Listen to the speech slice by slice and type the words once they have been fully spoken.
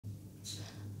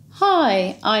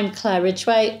Hi, I'm Claire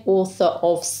Ridgway, author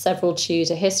of several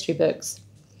Tudor history books.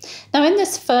 Now, in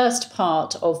this first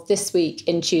part of This Week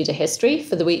in Tudor History,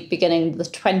 for the week beginning the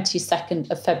 22nd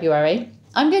of February,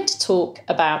 I'm going to talk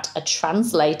about a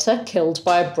translator killed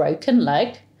by a broken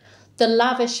leg, the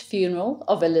lavish funeral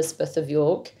of Elizabeth of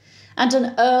York, and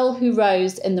an earl who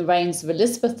rose in the reigns of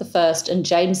Elizabeth I and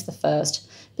James I,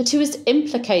 but who was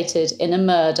implicated in a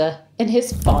murder in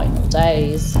his final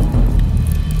days.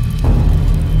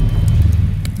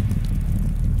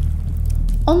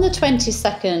 On the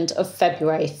 22nd of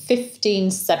February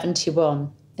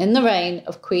 1571, in the reign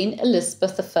of Queen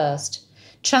Elizabeth I,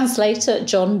 translator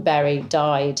John Berry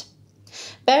died.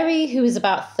 Berry, who was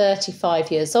about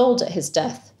 35 years old at his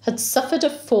death, had suffered a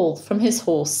fall from his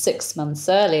horse 6 months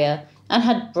earlier and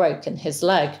had broken his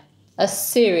leg, a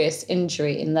serious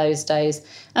injury in those days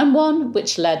and one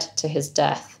which led to his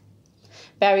death.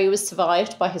 Berry was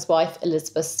survived by his wife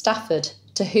Elizabeth Stafford,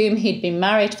 to whom he'd been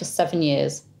married for 7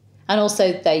 years, and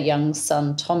also their young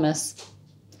son Thomas.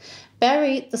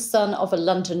 Berry, the son of a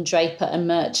London draper and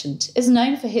merchant, is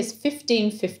known for his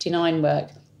 1559 work,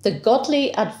 The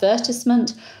Godly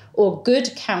Advertisement or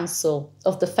Good Counsel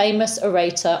of the famous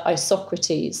orator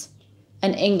Isocrates,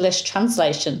 an English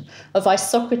translation of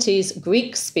Isocrates'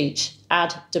 Greek speech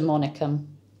Ad Demonicum.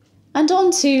 And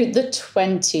on to the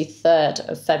 23rd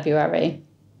of February.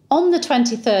 On the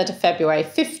 23rd of February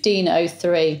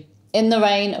 1503, in the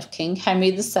reign of King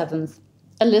Henry VII,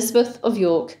 Elizabeth of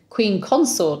York, Queen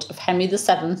Consort of Henry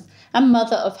VII and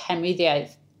mother of Henry VIII,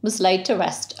 was laid to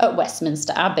rest at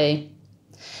Westminster Abbey.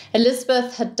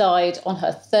 Elizabeth had died on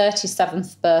her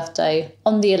 37th birthday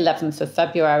on the 11th of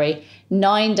February,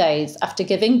 9 days after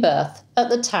giving birth at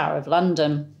the Tower of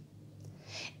London.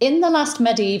 In The Last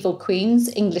Medieval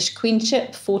Queens, English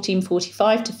Queenship,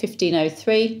 1445 to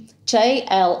 1503,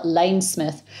 J.L.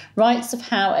 Lanesmith writes of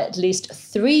how at least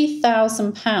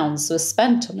 £3,000 was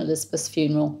spent on Elizabeth's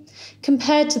funeral,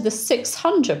 compared to the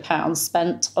 £600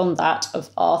 spent on that of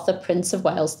Arthur, Prince of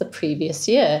Wales, the previous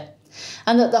year,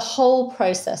 and that the whole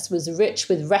process was rich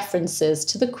with references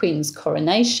to the Queen's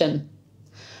coronation.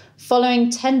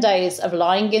 Following 10 days of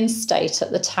lying in state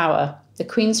at the Tower, the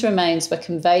Queen's remains were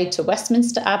conveyed to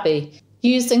Westminster Abbey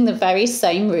using the very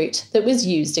same route that was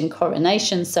used in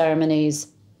coronation ceremonies.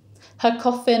 Her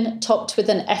coffin, topped with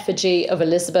an effigy of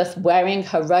Elizabeth wearing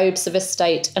her robes of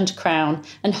estate and crown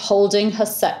and holding her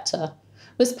sceptre,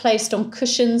 was placed on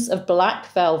cushions of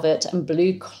black velvet and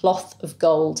blue cloth of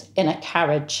gold in a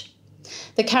carriage.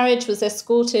 The carriage was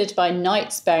escorted by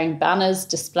knights bearing banners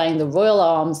displaying the royal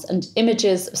arms and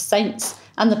images of saints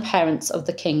and the parents of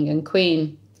the King and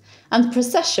Queen. And the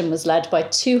procession was led by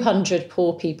 200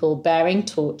 poor people bearing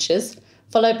torches,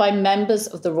 followed by members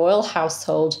of the royal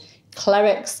household,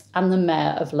 clerics and the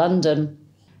Mayor of London.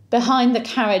 Behind the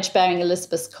carriage bearing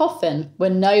Elizabeth's coffin were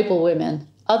noblewomen,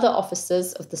 other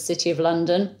officers of the City of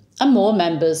London, and more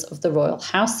members of the royal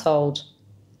household.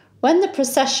 When the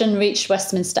procession reached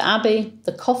Westminster Abbey,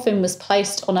 the coffin was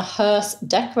placed on a hearse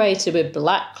decorated with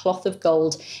black cloth of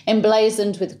gold,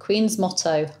 emblazoned with the Queen's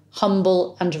motto,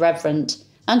 humble and reverent,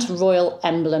 and royal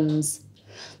emblems.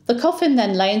 The coffin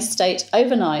then lay in state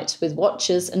overnight with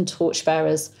watchers and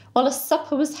torchbearers, while a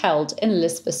supper was held in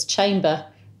Elizabeth's chamber,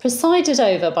 presided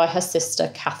over by her sister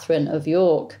Catherine of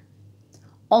York.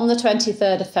 On the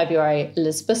 23rd of February,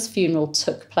 Elizabeth's funeral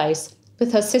took place,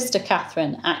 with her sister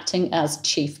Catherine acting as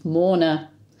chief mourner.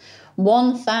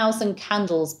 1,000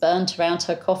 candles burnt around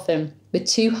her coffin, with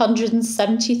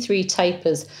 273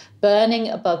 tapers burning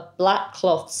above black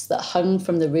cloths that hung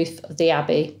from the roof of the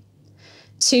abbey.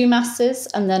 2 masses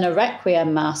and then a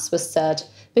requiem mass was said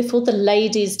before the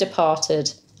ladies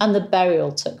departed and the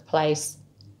burial took place.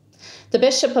 The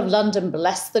Bishop of London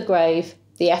blessed the grave,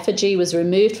 the effigy was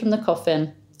removed from the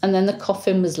coffin, and then the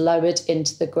coffin was lowered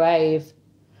into the grave.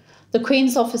 The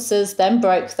Queen's officers then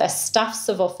broke their staffs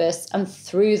of office and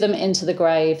threw them into the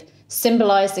grave,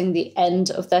 symbolising the end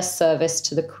of their service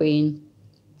to the Queen.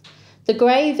 The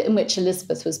grave in which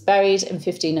Elizabeth was buried in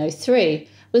 1503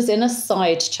 was in a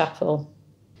side chapel.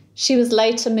 She was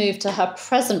later moved to her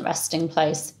present resting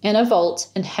place in a vault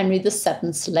in Henry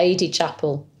VII's Lady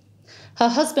Chapel. Her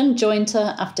husband joined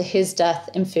her after his death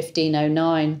in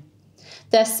 1509.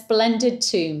 Their splendid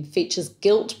tomb features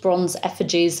gilt bronze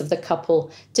effigies of the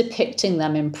couple depicting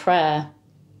them in prayer.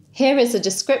 Here is a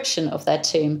description of their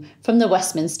tomb from the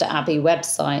Westminster Abbey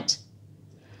website.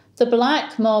 The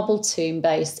black marble tomb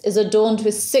base is adorned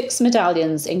with 6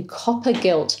 medallions in copper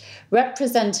gilt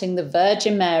representing the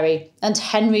Virgin Mary and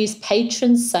Henry's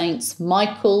patron saints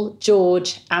Michael,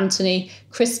 George, Anthony,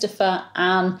 Christopher,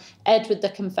 Anne, Edward the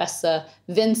Confessor,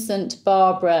 Vincent,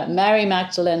 Barbara, Mary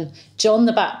Magdalene, John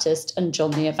the Baptist and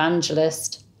John the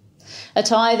Evangelist.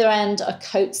 At either end are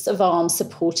coats of arms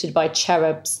supported by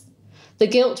cherubs. The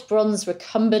gilt bronze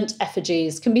recumbent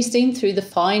effigies can be seen through the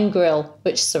fine grille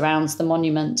which surrounds the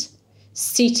monument.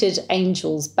 Seated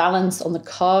angels balance on the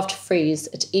carved frieze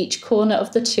at each corner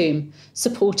of the tomb,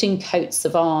 supporting coats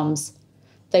of arms.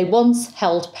 They once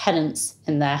held pennants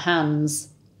in their hands.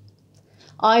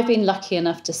 I've been lucky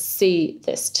enough to see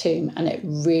this tomb, and it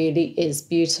really is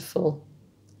beautiful.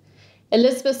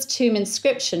 Elizabeth's tomb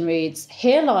inscription reads,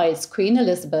 "Here lies Queen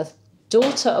Elizabeth,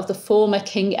 daughter of the former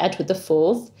King Edward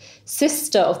IV,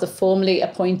 sister of the formerly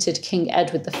appointed King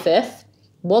Edward V,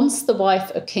 once the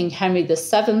wife of King Henry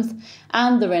VII,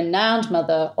 and the renowned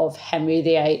mother of Henry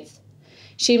VIII.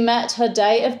 She met her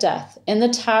day of death in the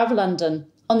Tower of London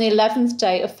on the 11th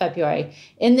day of February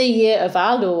in the year of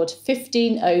our Lord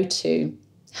 1502,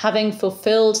 having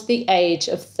fulfilled the age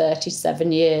of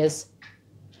 37 years.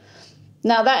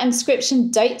 Now that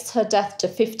inscription dates her death to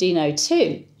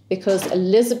 1502 because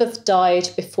Elizabeth died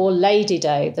before Lady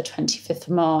Day, the 25th of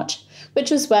March, which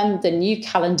was when the new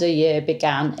calendar year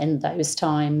began in those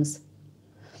times.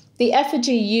 The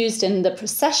effigy used in the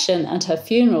procession and her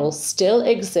funeral still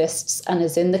exists and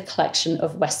is in the collection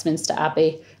of Westminster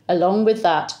Abbey, along with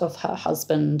that of her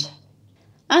husband.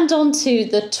 And on to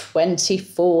the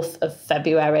 24th of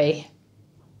February.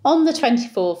 On the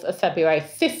 24th of February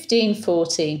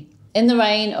 1540, in the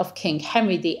reign of King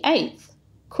Henry VIII,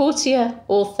 courtier,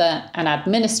 author and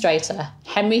administrator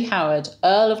Henry Howard,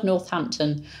 Earl of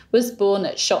Northampton, was born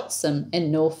at Shotsham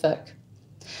in Norfolk.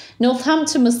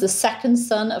 Northampton was the second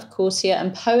son of courtier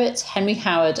and poet Henry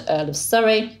Howard, Earl of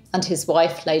Surrey, and his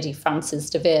wife Lady Frances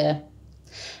de Vere.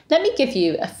 Let me give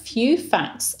you a few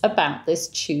facts about this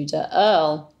Tudor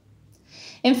Earl.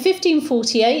 In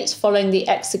 1548, following the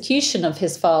execution of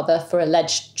his father for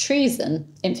alleged treason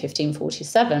in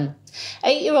 1547,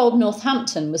 8-year-old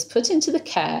Northampton was put into the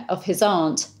care of his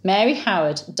aunt, Mary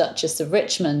Howard, Duchess of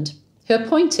Richmond, who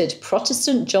appointed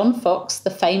Protestant John Fox, the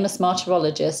famous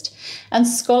martyrologist, and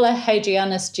scholar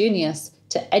Hadrianus Junius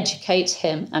to educate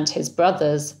him and his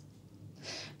brothers.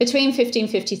 Between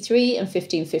 1553 and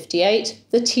 1558,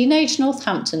 the teenage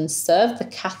Northampton served the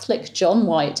Catholic John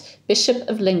White, Bishop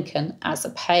of Lincoln, as a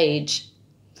page.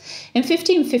 In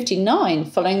 1559,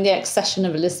 following the accession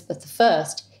of Elizabeth I,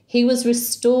 he was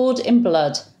restored in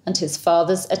blood and his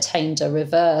father's attainder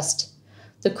reversed.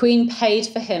 The Queen paid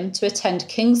for him to attend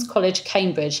King's College,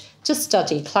 Cambridge, to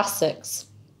study classics.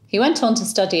 He went on to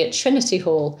study at Trinity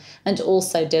Hall and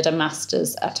also did a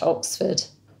master's at Oxford.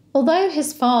 Although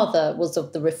his father was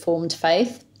of the Reformed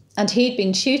faith and he'd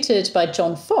been tutored by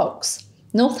John Fox,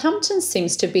 Northampton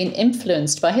seems to have been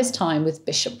influenced by his time with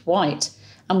Bishop White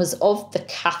and was of the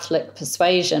Catholic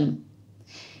persuasion.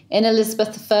 In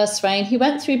Elizabeth I's reign, he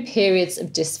went through periods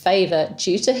of disfavour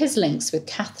due to his links with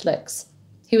Catholics.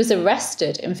 He was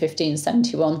arrested in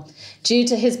 1571 due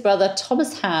to his brother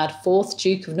Thomas Howard, 4th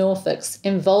Duke of Norfolk's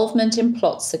involvement in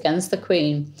plots against the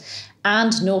Queen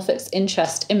and Norfolk's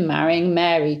interest in marrying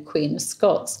Mary, Queen of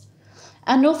Scots.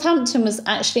 And Northampton was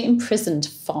actually imprisoned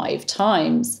 5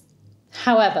 times.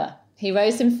 However, he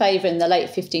rose in favour in the late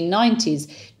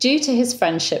 1590s due to his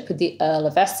friendship with the Earl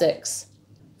of Essex.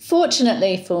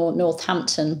 Fortunately for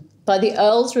Northampton, by the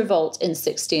Earl's revolt in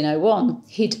 1601,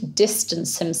 he'd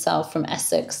distanced himself from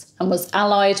Essex and was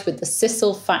allied with the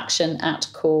Cecil faction at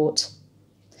court.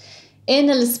 In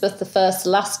Elizabeth I's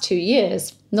last 2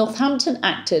 years, Northampton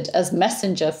acted as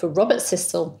messenger for Robert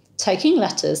Cecil, taking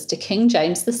letters to King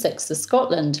James VI of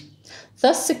Scotland,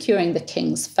 thus securing the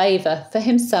king's favour for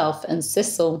himself and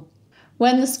Cecil.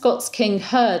 When the Scots king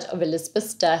heard of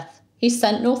Elizabeth's death, he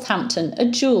sent Northampton a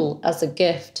jewel as a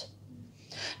gift.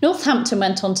 Northampton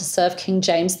went on to serve King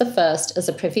James I as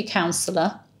a Privy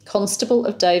Councillor, Constable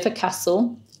of Dover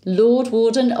Castle, Lord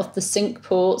Warden of the Cinque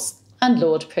Ports, and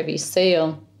Lord Privy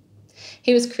Seal.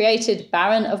 He was created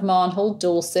Baron of Marnhall,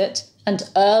 Dorset, and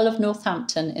Earl of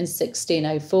Northampton in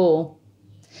 1604.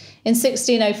 In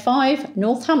 1605,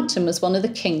 Northampton was one of the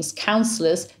King's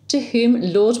councillors to whom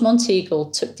Lord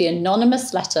Monteagle took the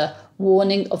anonymous letter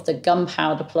warning of the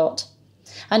gunpowder plot,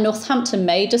 and Northampton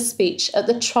made a speech at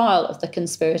the trial of the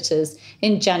conspirators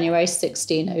in January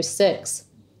 1606.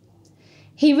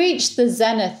 He reached the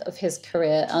zenith of his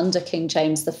career under King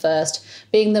James I,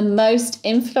 being the most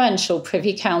influential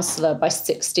Privy Councillor by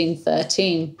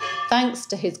 1613, thanks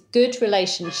to his good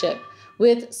relationship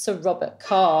with Sir Robert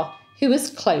Carr, who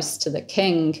was close to the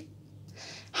king.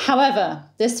 However,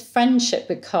 this friendship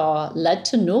with Carr led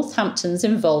to Northampton's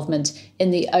involvement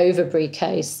in the Overbury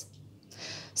case.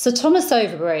 Sir Thomas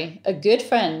Overbury, a good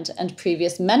friend and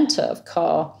previous mentor of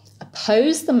Carr,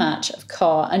 opposed the match of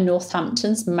Carr and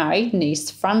Northampton's married niece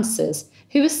Frances,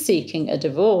 who was seeking a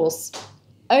divorce.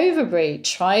 Overbury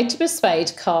tried to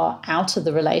persuade Carr out of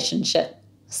the relationship,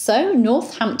 so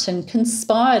Northampton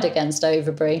conspired against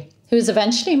Overbury, who was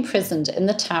eventually imprisoned in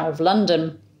the Tower of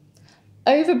London.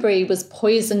 Overbury was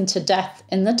poisoned to death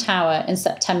in the Tower in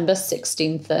September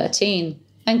 1613,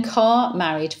 and Carr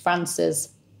married Frances.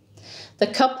 The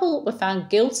couple were found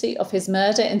guilty of his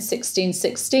murder in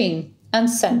 1616 and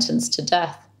sentenced to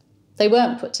death. They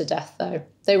weren't put to death, though.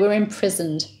 They were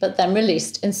imprisoned, but then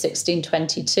released in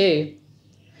 1622.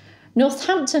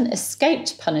 Northampton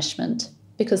escaped punishment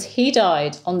because he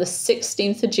died on the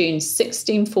 16th of June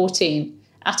 1614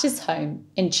 at his home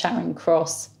in Charing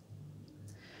Cross.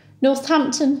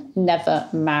 Northampton never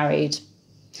married.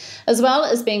 As well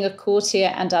as being a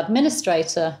courtier and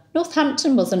administrator,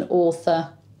 Northampton was an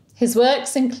author. His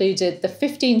works included the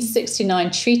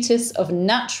 1569 Treatise of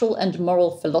Natural and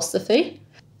Moral Philosophy,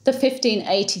 the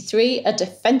 1583 A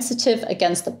Defensive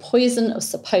Against the Poison of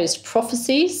Supposed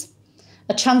Prophecies,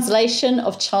 a translation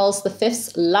of Charles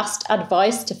V's Last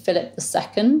Advice to Philip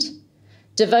II,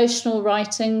 devotional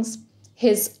writings,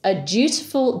 his A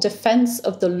Dutiful Defence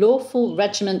of the Lawful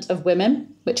Regiment of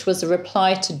Women, which was a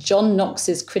reply to John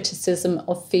Knox's criticism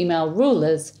of female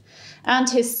rulers, and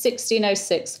his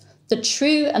 1606 The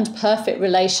True and Perfect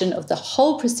Relation of the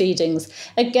Whole Proceedings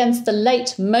against the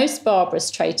late most barbarous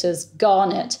traitors,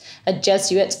 Garnet, a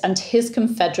Jesuit, and his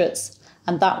confederates,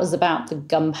 and that was about the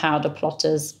gunpowder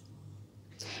plotters.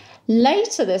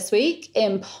 Later this week,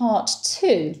 in part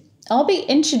 2, I'll be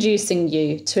introducing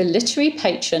you to a literary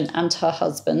patron and her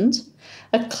husband,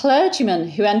 a clergyman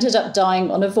who ended up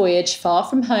dying on a voyage far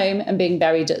from home and being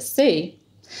buried at sea,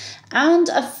 and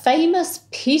a famous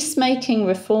peacemaking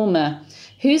reformer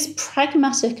whose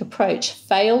pragmatic approach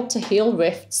failed to heal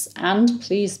rifts and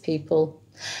please people.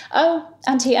 Oh,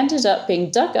 and he ended up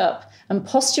being dug up and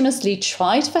posthumously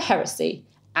tried for heresy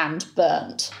and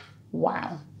burnt.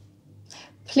 Wow.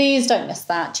 Please don't miss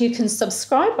that. You can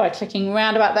subscribe by clicking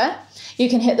round about there. You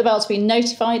can hit the bell to be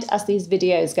notified as these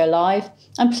videos go live.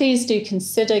 And please do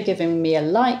consider giving me a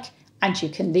like, and you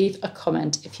can leave a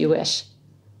comment if you wish.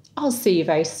 I'll see you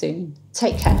very soon.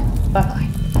 Take care.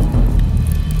 Bye-bye.